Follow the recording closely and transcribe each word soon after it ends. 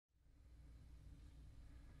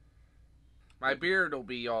My beard will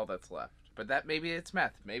be all that's left. But that maybe it's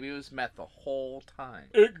meth. Maybe it was meth the whole time.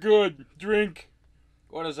 It good. Drink.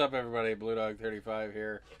 What is up, everybody? Blue Dog 35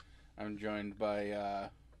 here. I'm joined by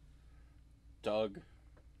Doug.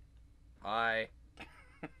 Hi.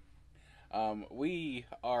 We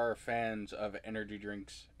are fans of energy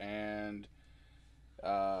drinks, and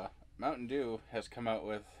Mountain Dew has come out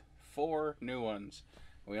with 4 new ones.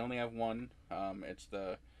 We only have one. It's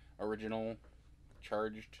the original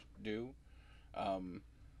charged Dew. So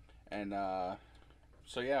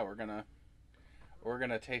yeah, we're gonna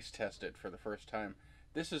taste test it for the first time.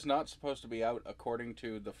 This is not supposed to be out according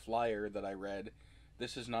to the flyer that I read.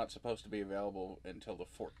 This is not supposed to be available until the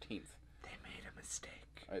 14th. They made a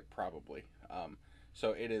mistake. Probably.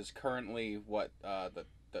 So it is currently the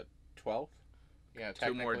 12th? Yeah,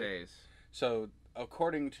 2 more days. So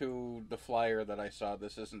according to the flyer that I saw,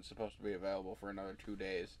 this isn't supposed to be available for another 2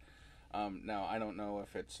 days. Now I don't know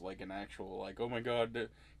if it's like an actual like, oh my god, the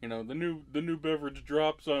new beverage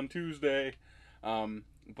drops on Tuesday.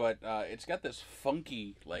 But it's got this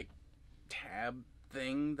funky like tab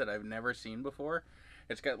thing that I've never seen before.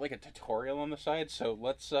 It's got like a tutorial on the side, so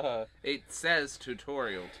let's It says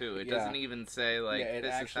tutorial too. It doesn't even say like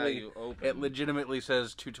this is how you open. It legitimately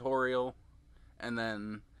says tutorial, and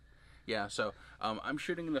then so I'm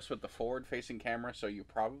shooting this with the forward-facing camera, so you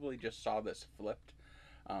probably just saw this flipped.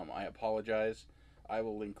 I apologize. I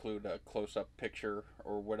will include a close-up picture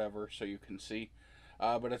or whatever so you can see.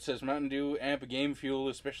 But it says Mountain Dew Amp Game Fuel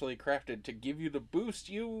is specially crafted to give you the boost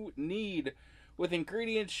you need, with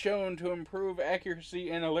ingredients shown to improve accuracy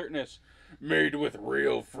and alertness. Made with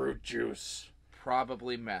real fruit juice.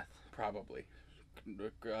 Probably meth. Probably.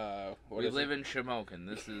 We live in Shamokin.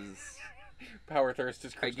 This is... Power Thirst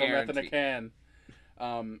is crystal meth in a can.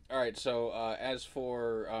 Alright, so as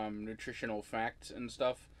for nutritional facts and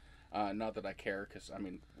stuff, not that I care, because, I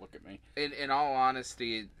mean, look at me. In all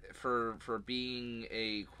honesty, for being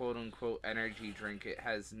a quote-unquote energy drink, it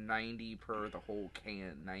has 90 per the whole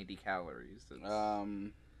can, 90 calories.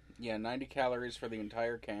 Yeah, 90 calories for the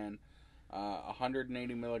entire can,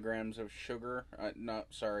 180 milligrams of sugar,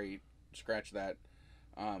 scratch that,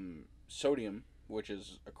 sodium, which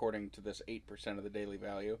is, according to this, 8% of the daily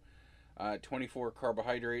value, 24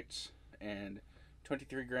 carbohydrates, and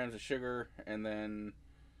 23 grams of sugar, and then...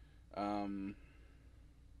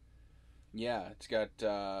 it's got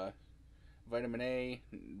vitamin A,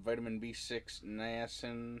 vitamin B6,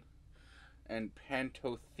 niacin, and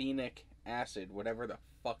pantothenic acid, whatever the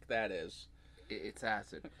fuck that is. It's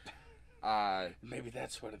acid. Maybe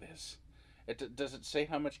that's what it is. Does it say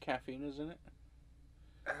how much caffeine is in it?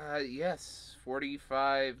 Yes,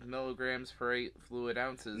 45 milligrams per 8 fluid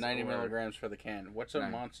ounces. 90 milligrams for the can. What's a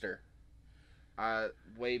Monster?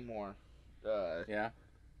 Way more. Yeah?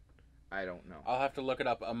 I don't know. I'll have to look it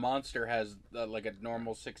up. A Monster has, like a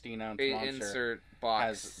normal 16-ounce Monster. Insert box.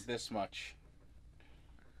 Has this much.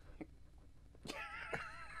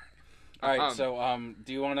 Alright, so,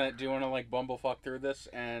 do you wanna, like, bumblefuck through this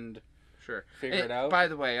and... Sure. Figure it out? By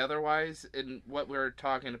the way, otherwise, in what we're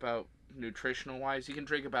talking about nutritional-wise, you can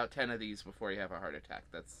drink about 10 of these before you have a heart attack.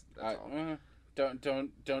 That's all.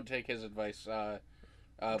 Don't take his advice.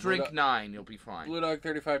 Drink 9, you'll be fine. Blue Dog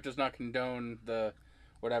 35 does not condone the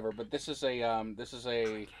whatever, but this is a Drink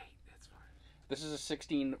 8, that's fine. This is a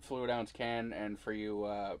 16 fluid ounce can, and for you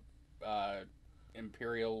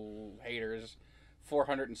Imperial haters,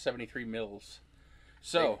 473 mils.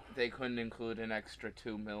 So they couldn't include an extra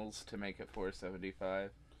 2 mils to make it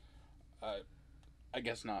 475. I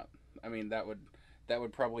guess not. I mean, that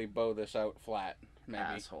would probably bow this out flat. Maybe.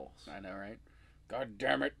 Assholes. I know, right? God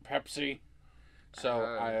damn it, Pepsi.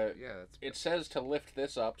 So it says to lift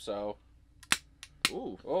this up. So.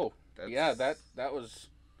 Ooh. Oh. Yeah. That was.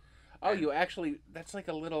 Oh, you actually. That's like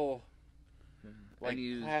a little. Like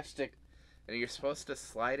plastic. And you're supposed to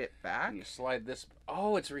slide it back. And you slide this.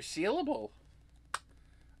 Oh, it's resealable.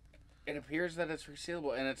 It appears that it's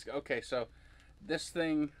resealable, and it's okay. So, this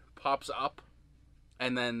thing pops up,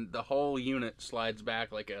 and then the whole unit slides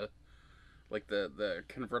back like the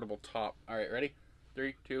convertible top. All right, ready?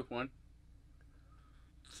 3, 2, 1.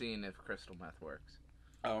 Seeing if crystal meth works.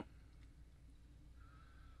 Oh.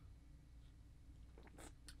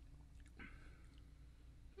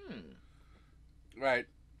 Right.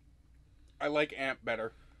 I like Amp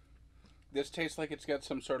better. This tastes like it's got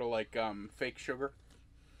some sort of like fake sugar.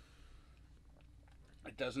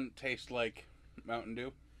 It doesn't taste like Mountain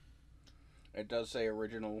Dew. It does say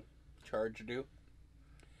original charge Dew.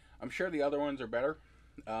 I'm sure the other ones are better.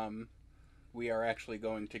 We are actually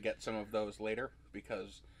going to get some of those later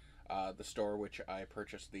because the store which I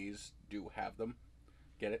purchased these do have them.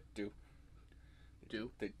 Get it? Do.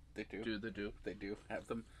 They do. Do the do. They do have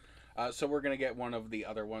them. So we're going to get one of the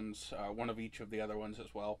other ones, one of each of the other ones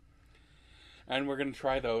as well. And we're going to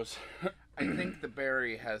try those. I think the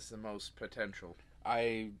berry has the most potential.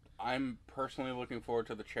 I'm personally looking forward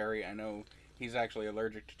to the cherry. I know he's actually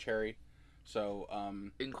allergic to cherry. So,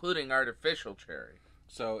 including artificial cherry.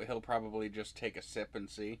 So he'll probably just take a sip and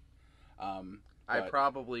see. I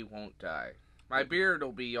probably won't die. My beard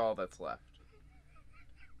will be all that's left.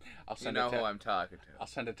 I'll send you know who I'm talking to. I'll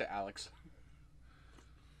send it to Alex.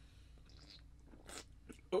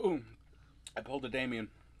 Ooh, I pulled a Damien.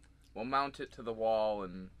 We'll mount it to the wall,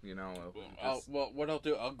 and well, what I'll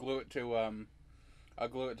do, I'll glue it to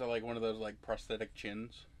like one of those like prosthetic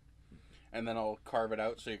chins, and then I'll carve it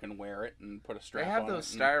out so you can wear it and put a strap on it. They have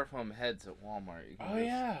those styrofoam heads at Walmart.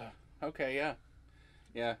 Yeah. Okay, yeah.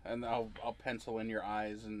 Yeah, and I'll pencil in your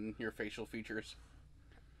eyes and your facial features.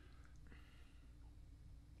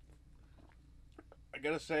 I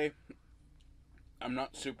gotta say, I'm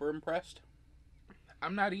not super impressed.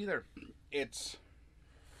 I'm not either. It's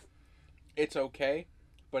okay,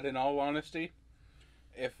 but in all honesty,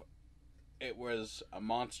 if it was a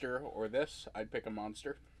Monster or this, I'd pick a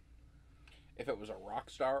Monster. If it was a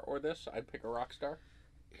Rockstar or this, I'd pick a Rockstar.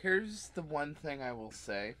 Here's the one thing I will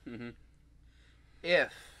say. Mm-hmm.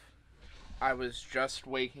 If I was just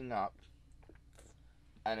waking up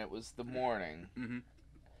and it was the morning, mm-hmm.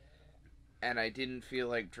 and I didn't feel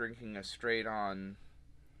like drinking a straight-on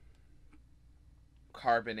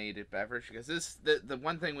carbonated beverage, because the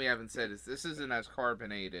one thing we haven't said is this isn't as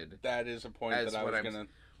carbonated. That is a point that I was gonna.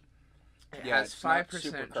 It has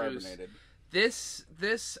 5% juice.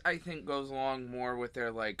 This I think goes along more with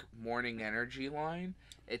their like morning energy line.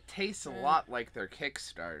 It tastes a lot like their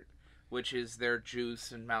Kickstart, which is their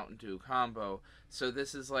juice and Mountain Dew combo. So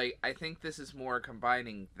this is like, I think this is more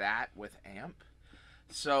combining that with Amp.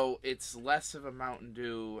 So it's less of a Mountain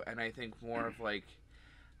Dew, and I think more of like,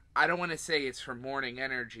 I don't want to say it's for morning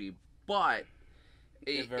energy, but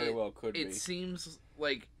it very well could be. It seems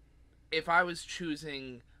like if I was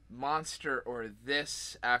choosing Monster or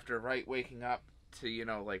this after waking up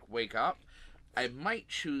to, wake up, I might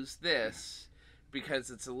choose this because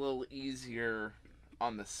it's a little easier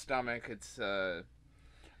on the stomach. It's I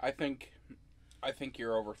think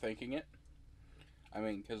you're overthinking it. I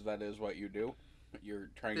mean, because that is what you do. You're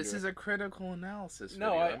trying This to... is a critical analysis.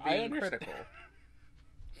 No, I'm being understand. critical.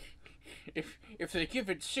 If they give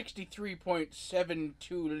it 63.72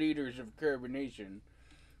 liters of carbonation,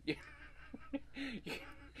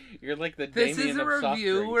 you're like the This Damien is a of soft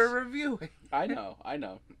review drinks. we're reviewing. I know.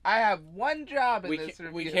 I have one job in this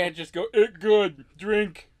review. We can't just go, it good,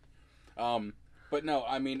 drink. But no,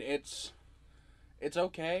 I mean, it's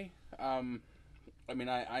okay. I mean,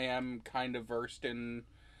 I am kind of versed in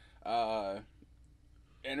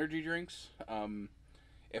energy drinks.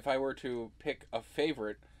 If I were to pick a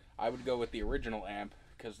favorite, I would go with the original Amp,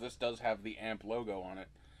 because this does have the Amp logo on it.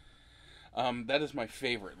 That is my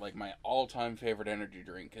favorite, like my all-time favorite energy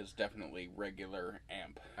drink is definitely regular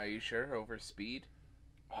Amp. Are you sure? Over Speed?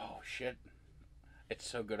 Oh, shit. It's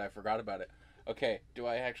so good I forgot about it. Okay, do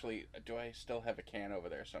I still have a can over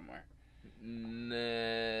there somewhere?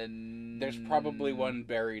 There's probably one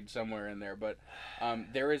buried somewhere in there, but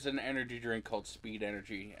there is an energy drink called Speed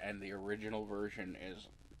Energy, and the original version is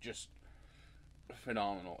just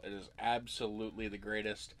phenomenal. It is absolutely the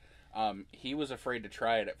greatest. He was afraid to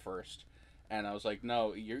try it at first, and I was like,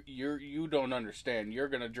 "No, you don't understand. You're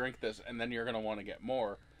gonna drink this, and then you're gonna want to get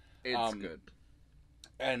more." It's good.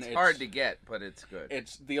 And it's hard to get, but it's good.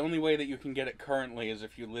 It's the only way that you can get it currently is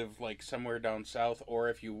if you live like somewhere down south, or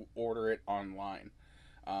if you order it online.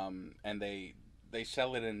 And they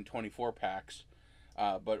sell it in 24 packs.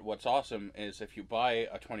 But what's awesome is if you buy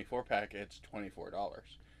a 24 pack, it's $24.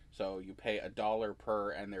 So you pay $1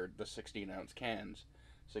 per, and they're the 16-ounce cans.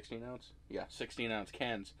 16 ounce? Yeah, 16-ounce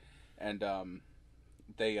cans. And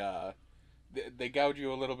they gouge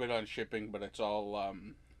you a little bit on shipping, but it's all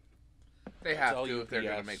they have to if they're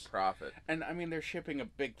going to make profit. And I mean, they're shipping a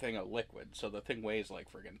big thing of liquid, so the thing weighs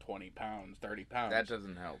like friggin' 20 pounds, 30 pounds. That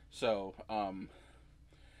doesn't help. So,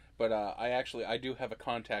 but I do have a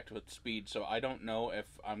contact with Speed, so I don't know if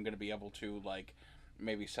I'm going to be able to, like,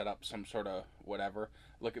 maybe set up some sort of whatever.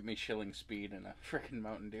 Look at me shilling Speed in a frickin'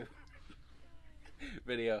 Mountain Dew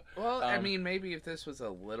video. Well, I mean, maybe if this was a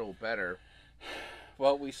little better.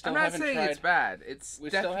 Well, we still haven't tried... I'm not saying it's bad. We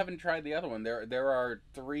still haven't tried the other one. There are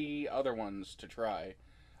 3 other ones to try.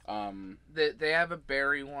 They have a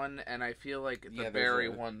berry one, and I feel like the berry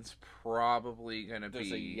one's probably gonna be.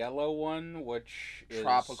 There's a yellow one, which is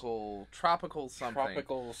tropical something.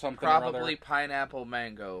 Tropical something. Probably pineapple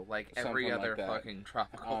mango, like every other fucking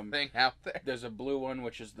tropical thing out there. There's a blue one,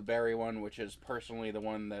 which is the berry one, which is personally the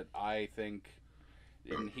one that I think,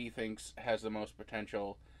 and he thinks has the most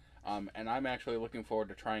potential. And I'm actually looking forward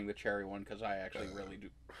to trying the cherry one because I actually really do.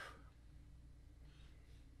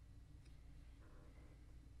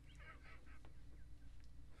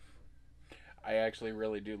 I actually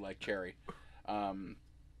really do like cherry.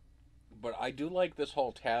 But I do like this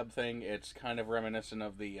whole tab thing. It's kind of reminiscent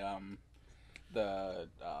of the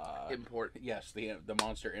import. Yes, the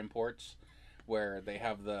Monster imports, where they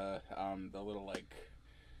have the little like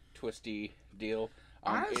twisty deal.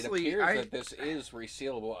 Honestly, it appears that this is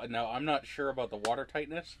resealable. Now, I'm not sure about the water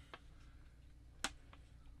tightness.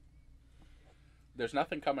 There's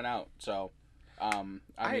nothing coming out, so I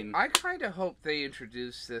mean, I kind of hope they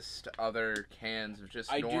introduce this to other cans of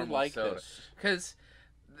just normal soda. I do like this because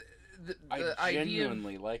I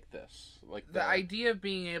genuinely like this. Like the idea of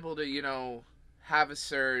being able to, have a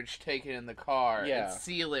surge, take it in the car, and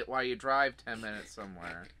seal it while you drive 10 minutes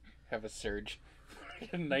somewhere. Have a surge.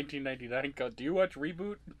 In 1999, do you watch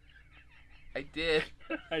Reboot? I did.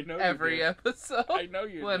 I know every you did. episode. I know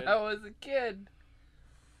you when did. I was a kid.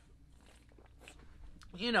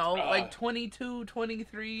 Like 22,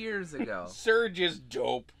 23 years ago. Surge is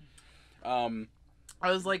dope. I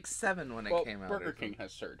was like 7 when it came out. Burger King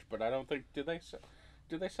has Surge, but I don't think do they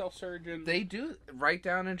sell Surge in? They do, right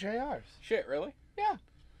down in JR's. Shit, really? Yeah.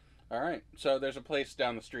 All right. So there's a place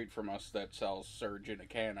down the street from us that sells Surge in a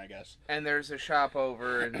can, I guess. And there's a shop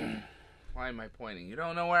over in... Why am I pointing? You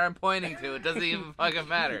don't know where I'm pointing to. It doesn't even fucking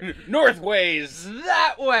matter. Northways!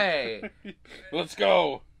 That way! Let's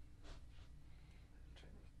go!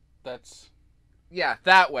 That's... Yeah,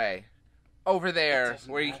 that way. Over there,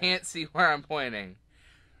 where you can't see where I'm pointing.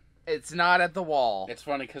 It's not at the wall. It's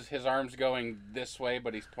funny because his arm's going this way,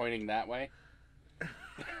 but he's pointing that way.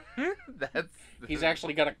 He's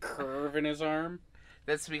actually got a curve in his arm.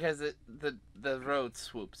 That's because the road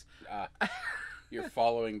swoops. You're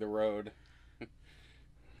following the road.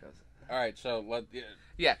 All right, so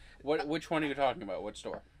yeah. Which one are you talking about? What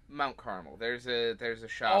store? Mount Carmel. There's a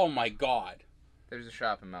shop. Oh my God. There's a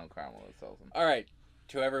shop in Mount Carmel that sells them. All right,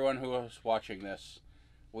 to everyone who is watching this,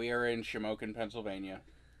 we are in Shamokin, Pennsylvania.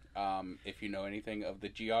 If you know anything of the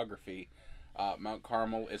geography, Mount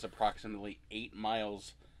Carmel is approximately 8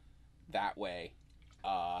 miles that way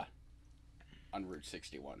on Route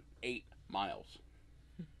 61. 8 miles.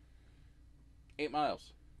 8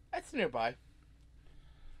 miles. That's nearby.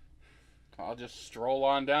 I'll just stroll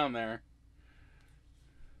on down there.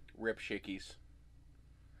 Rip Shickies.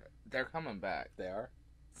 They're coming back. They are?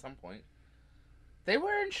 At some point. They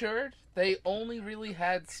were insured. They only really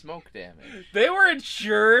had smoke damage. They were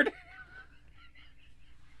insured?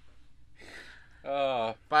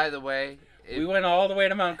 By the way... we went all the way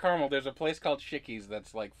to Mount Carmel. There's a place called Shickies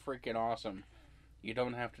that's like freaking awesome. You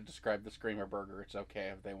don't have to describe the Screamer Burger. It's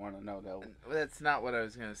okay if they want to know. That's not what I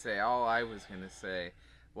was going to say. All I was going to say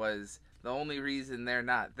was the only reason they're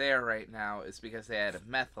not there right now is because they had a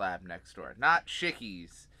meth lab next door. Not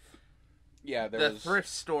Shickies. Yeah, the thrift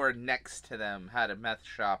store next to them had a meth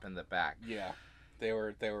shop in the back. Yeah, they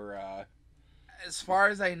were. As far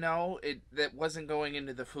as I know, that wasn't going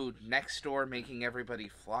into the food next door, making everybody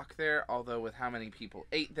flock there. Although with how many people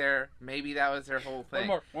ate there, maybe that was their whole thing.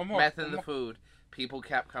 One more. Meth in the food. People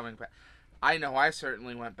kept coming back. I know I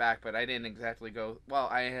certainly went back, but I didn't exactly go... Well,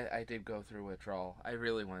 I did go through withdrawal. I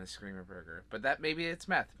really wanted a Screamer Burger. But maybe it's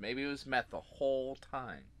meth. Maybe it was meth the whole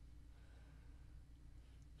time.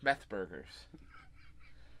 Meth burgers.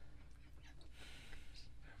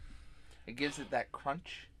 It gives it that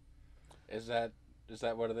crunch. Is that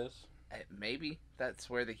what it is? Maybe. That's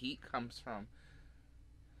where the heat comes from.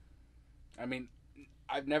 I mean,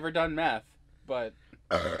 I've never done meth, but...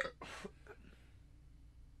 I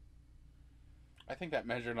think that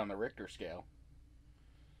measured on the Richter scale.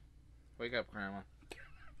 Wake up, Grandma.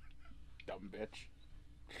 Dumb bitch.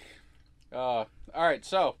 Alright,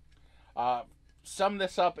 so... sum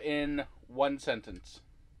this up in one sentence.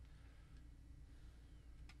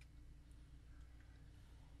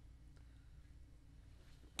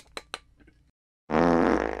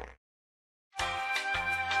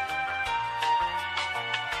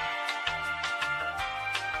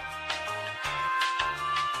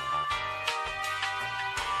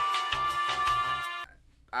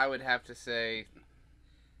 I would have to say,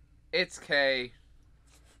 it's K.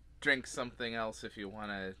 Drink something else if you want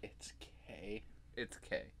to. It's K. It's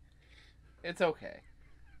K. It's okay.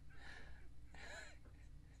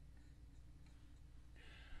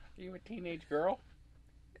 you a teenage girl?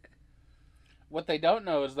 What they don't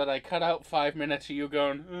know is that I cut out 5 minutes of you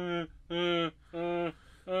going,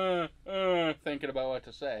 thinking about what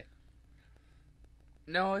to say.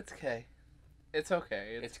 No, it's okay. It's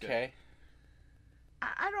okay. It's okay.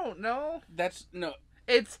 I don't know. No.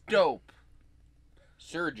 It's dope.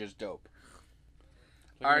 Surge is dope.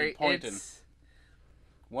 Alright, it's...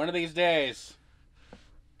 One of these days.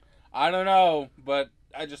 I don't know, but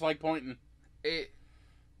I just like pointing.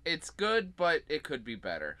 It's good, but it could be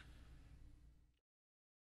better.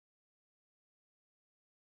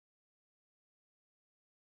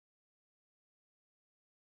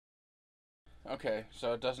 Okay,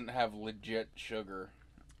 so it doesn't have legit sugar.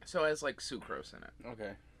 So it has, like, sucrose in it.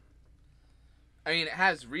 Okay. I mean, it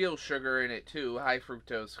has real sugar in it, too. High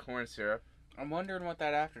fructose corn syrup. I'm wondering what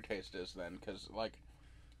that aftertaste is, then. Because, like,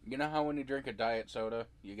 you know how when you drink a diet soda,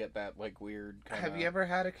 you get that, like, weird kind of... Have you ever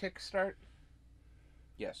had a kickstart?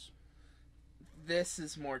 Yes. This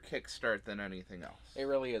is more kickstart than anything else. It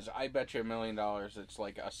really is. I bet you $1 million it's,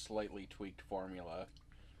 like, a slightly tweaked formula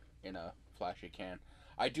in a flashy can.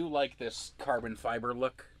 I do like this carbon fiber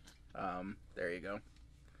look. There you go.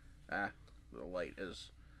 The light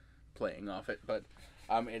is playing off it, but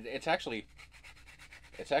it's actually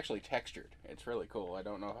textured. It's really cool. I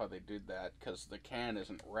don't know how they did that because the can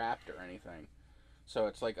isn't wrapped or anything, so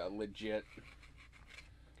it's like a legit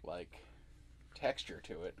like texture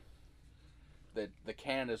to it. The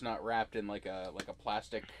can is not wrapped in like a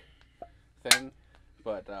plastic thing,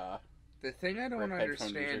 but the thing I don't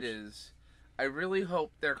understand is, I really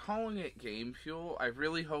hope they're calling it Game Fuel. I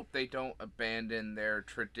really hope they don't abandon their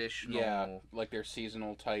traditional, like their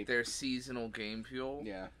seasonal type, their seasonal Game Fuel.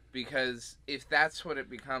 Yeah, because if that's what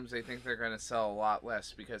it becomes, I think they're going to sell a lot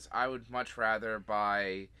less. Because I would much rather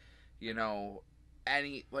buy, you know,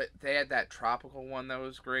 they had that tropical one that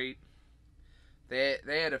was great. They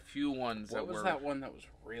had a few ones. What was that one that was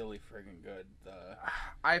really friggin' good?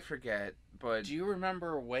 I forget, but do you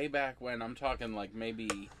remember way back when? I'm talking like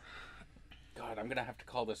maybe. God, I'm gonna have to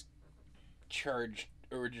call this Charged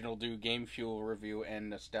Original Do Game Fuel review and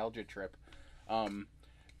Nostalgia Trip. Do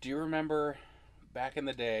you remember back in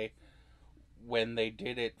the day when they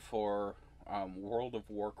did it for World of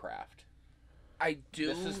Warcraft? I do.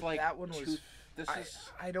 This is like that one was.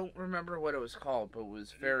 I don't remember what it was called, but it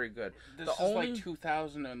was very good. This is like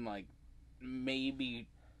 2000 and like maybe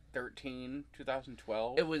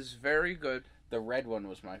 2012. It was very good. The red one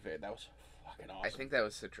was my favorite. That was fucking awesome. I think that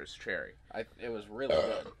was Citrus Cherry. It was really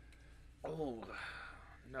good. Oh,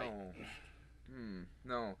 no.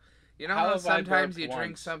 No. You know how sometimes you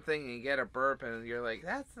drink something and you get a burp and you're like,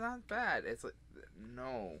 that's not bad. It's like,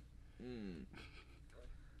 no.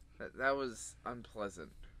 That was unpleasant.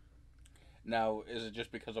 Now, is it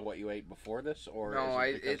just because of what you ate before this? Or no,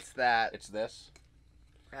 it's that. It's this?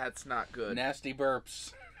 That's not good. Nasty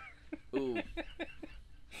burps. Ooh.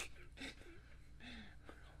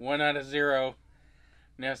 1 out of 0.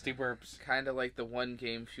 Nasty burps. Kind of like the one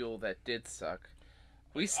Game Fuel that did suck.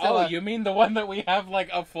 We still. You mean the one that we have like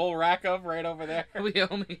a full rack of right over there? We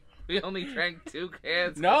only drank 2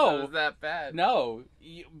 cans. No, it was that bad. No,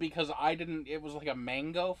 because I didn't. It was like a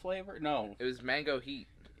mango flavor. No, it was mango heat.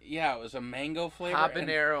 Yeah, it was a mango flavor.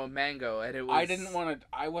 Habanero mango, and it was. I didn't want to.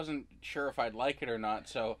 I wasn't sure if I'd like it or not,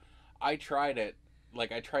 so I tried it.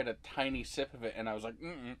 Like I tried a tiny sip of it, and I was like,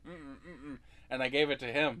 and I gave it to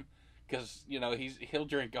him because he'll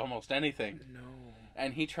drink almost anything. No.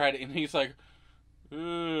 And he tried it, and he's like,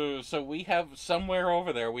 ooh. So we have somewhere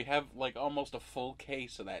over there. We have like almost a full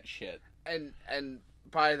case of that shit. And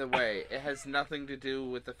by the way, it has nothing to do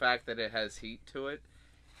with the fact that it has heat to it.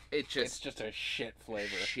 It's just a shit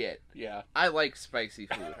flavor. Shit. Yeah. I like spicy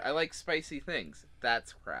food. I like spicy things.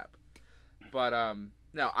 That's crap. But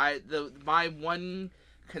no, my one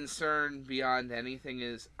concern beyond anything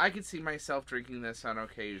is I could see myself drinking this on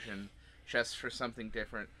occasion just for something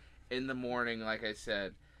different in the morning, like I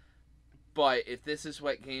said. But if this is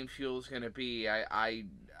what Game Fuel is going to be,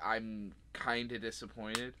 I'm kind of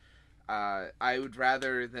disappointed. I would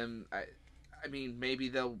rather them. I mean, maybe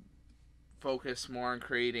they'll focus more on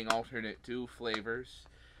creating alternate dew flavors.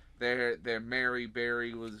 Their Mary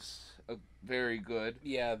Berry was very good.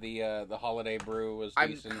 Yeah, the Holiday Brew was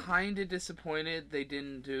decent. I'm kind of disappointed they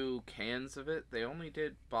didn't do cans of it. They only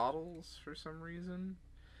did bottles for some reason.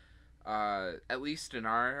 At least in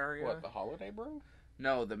our area. What, the Holiday Brew?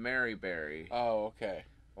 No, the Mary Berry. Oh, okay.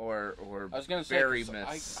 Or I was gonna say, Berry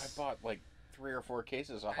Mist. I bought like 3 or 4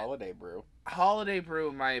 cases of Holiday Brew. Holiday Brew,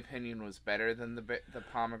 in my opinion, was better than the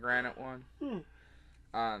pomegranate one.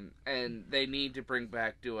 And they need to bring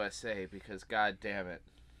back Duessé because, god damn it.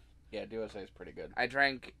 Yeah, Duessé is pretty good. I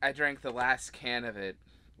drank the last can of it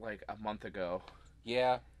like a month ago.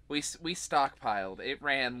 Yeah. We stockpiled. It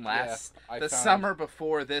ran the summer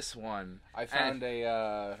before this one. I found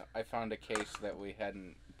a case that we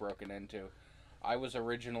hadn't broken into. I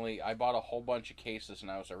bought a whole bunch of cases,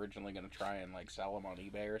 and I was originally going to try and like sell them on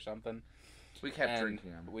eBay or something. We kept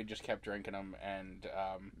drinking them. We just kept drinking them, and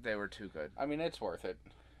they were too good. I mean, it's worth it.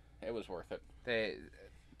 It was worth it.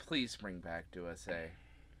 Please bring back USA.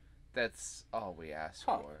 That's all we ask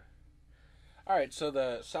for. All right, so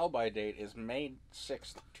the sell-by date is May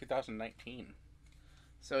 6th, 2019.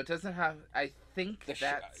 So it doesn't have... I think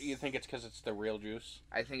that's... You think it's because it's the real juice?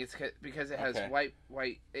 I think it's because it has white...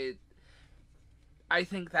 I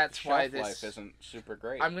think that's why this... Shelf life isn't super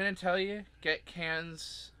great. I'm going to tell you, get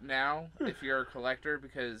cans now if you're a collector,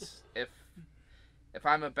 because if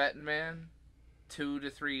I'm a betting man, 2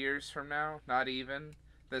 to 3 years from now, not even,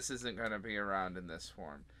 this isn't going to be around in this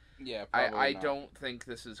form. Yeah, probably I not. don't think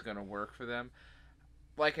this is going to work for them.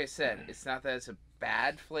 Like I said, it's not that it's a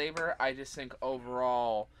bad flavor. I just think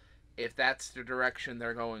overall, if that's the direction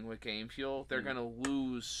they're going with Game Fuel, they're going to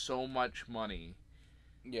lose so much money.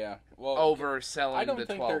 Yeah, well, over selling I don't the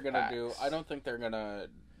think 12 they're gonna packs. I don't think they're gonna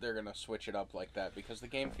switch it up like that, because the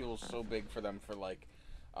Game Fuel's so big for them for like,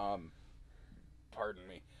 pardon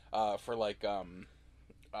me, for like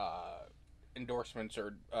endorsements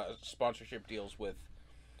or sponsorship deals with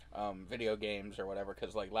video games or whatever.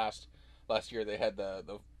 Because like last year they had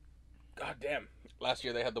the goddamn last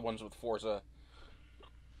year they had the ones with Forza.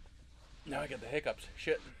 Now I get the hiccups.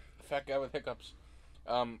 Shit, fat guy with hiccups.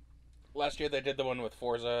 Last year they did the one with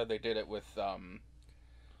Forza. They did it with Call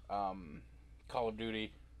of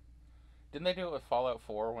Duty. Didn't they do it with Fallout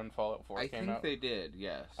 4 when Fallout 4 came out? I think they did,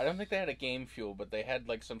 yes. I don't think they had a Game Fuel, but they had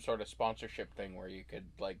like some sort of sponsorship thing where you could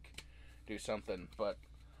like do something. But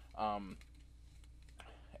I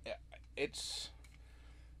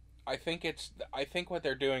think what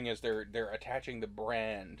they're doing is they're attaching the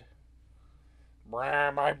brand.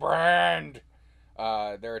 My brand.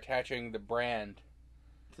 They're attaching the brand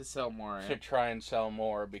to sell more. To try and sell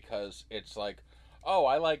more, because it's like, oh,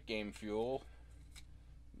 I like Game Fuel.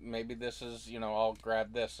 Maybe this is, I'll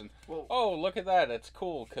grab this, and oh, look at that, it's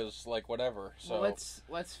cool, because like whatever. So well,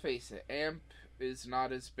 let's face it, AMP is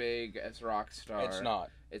not as big as Rockstar. It's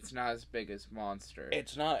not. It's not as big as Monster.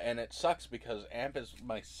 It's not, and it sucks because AMP is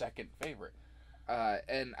my second favorite.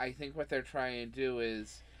 And I think what they're trying to do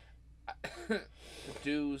is,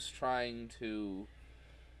 Dew's trying to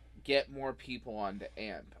get more people onto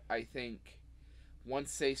AMP. I think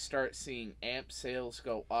once they start seeing AMP sales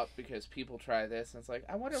go up because people try this, and it's like,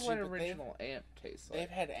 I wonder what original AMP tastes like. They've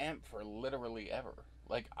had AMP for literally ever.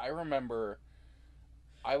 Like, I remember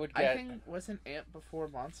I think, wasn't AMP before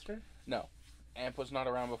Monster? No. AMP was not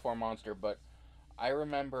around before Monster, but I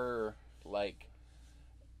remember, like,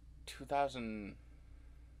 2000...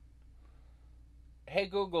 Hey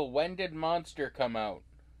Google, when did Monster come out?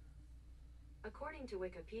 According to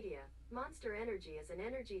Wikipedia, Monster Energy is an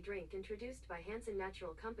energy drink introduced by Hansen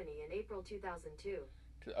Natural Company in April 2002.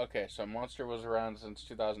 Okay, so Monster was around since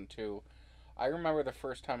 2002. I remember the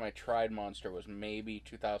first time I tried Monster was maybe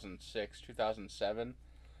 2006, 2007.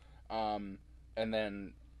 And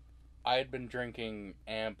then I had been drinking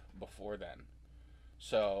AMP before then.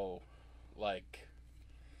 So, like,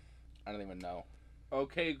 I don't even know.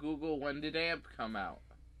 Okay, Google, when did AMP come out?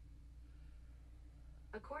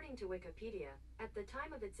 According to Wikipedia, at the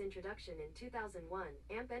time of its introduction in 2001,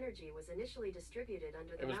 AMP Energy was initially distributed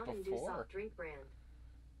under the Mountain Dew soft drink brand.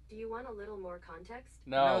 Do you want a little more context?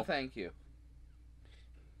 No, thank you.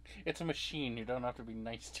 It's a machine. You don't have to be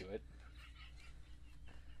nice to it.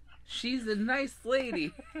 She's a nice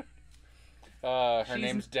lady. Her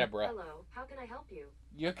name's Deborah. Hello, how can I help you?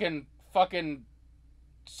 You can fucking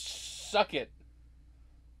suck it.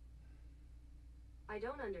 I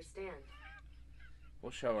don't understand.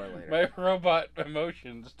 We'll show her later. My robot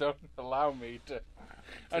emotions don't allow me to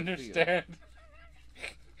understand.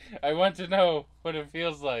 I want to know what it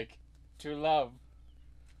feels like to love.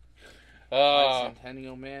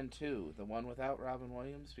 Centennial Man 2, the one without Robin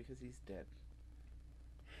Williams because he's dead.